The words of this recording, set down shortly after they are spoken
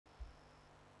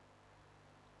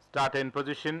Start in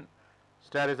position.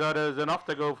 Start is orders and off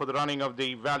the go for the running of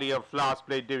the Valley of Flowers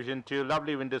Plate Division 2.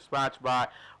 Lovely win dispatched by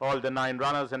all the 9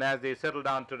 runners, and as they settle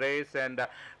down to race, and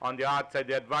on the outside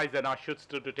the advisor now shoots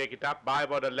through to take it up by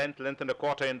about a length and a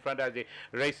quarter in front as they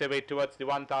race away towards the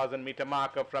 1000 meter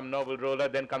marker from Noble Roller.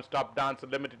 Then comes Top Dancer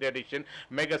Limited Edition.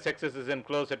 Mega Success is in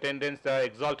close attendance.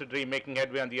 Exalted Dream making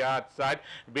headway on the outside.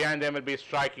 Behind them will be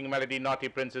Striking Melody, Naughty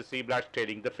Princess, Sea Blush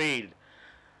tailing the field.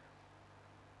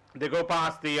 They go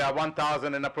past the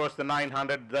 1000 and approach the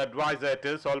 900. The advisor it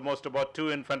is almost about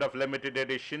 2 in front of Limited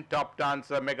Edition. Top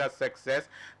Dancer, Mega Success.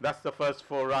 That's the first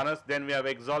 4 runners. Then we have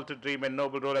Exalted Dream and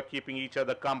Noble Roller keeping each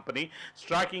other company.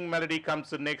 Striking Melody comes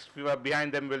to next.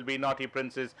 Behind them will be Naughty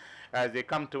Princess as they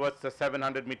come towards the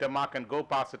 700 meter mark and go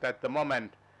past it at the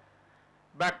moment.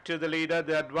 Back to the leader,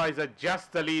 the advisor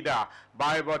just the leader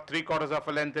by about 3/4 of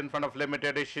a length in front of Limited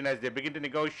Edition as they begin to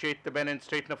negotiate the bend and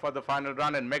straightener for the final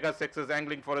run, and Mega Success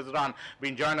angling for his run,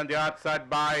 being joined on the outside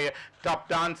by Top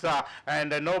Dancer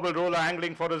and Noble Roller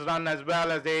angling for his run as well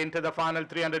as they enter the final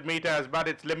 300 meters, but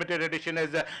it's Limited Edition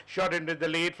is shot into the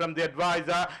lead from the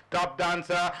advisor. Top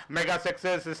Dancer, Mega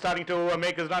Success is starting to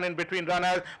make his run in between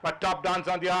runners, but Top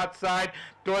Dancer on the outside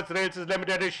towards the rails is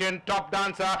Limited Edition. Top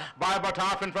Dancer by about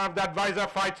half in front of the advisor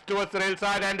fights towards the rail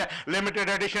side, and Limited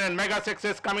Edition and Mega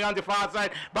Success coming on the far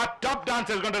side, but Top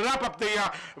Dancer is going to wrap up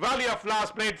the Valley of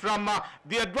Flowers Plate from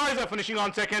the advisor finishing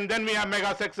on second. Then we have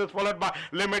Mega Success followed by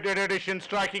Limited Edition,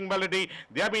 Striking Melody.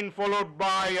 They have been followed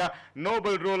by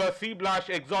Noble Roller, Sea Blush,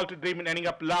 Exalted Dream, and ending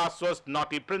up last was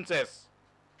Naughty Princess.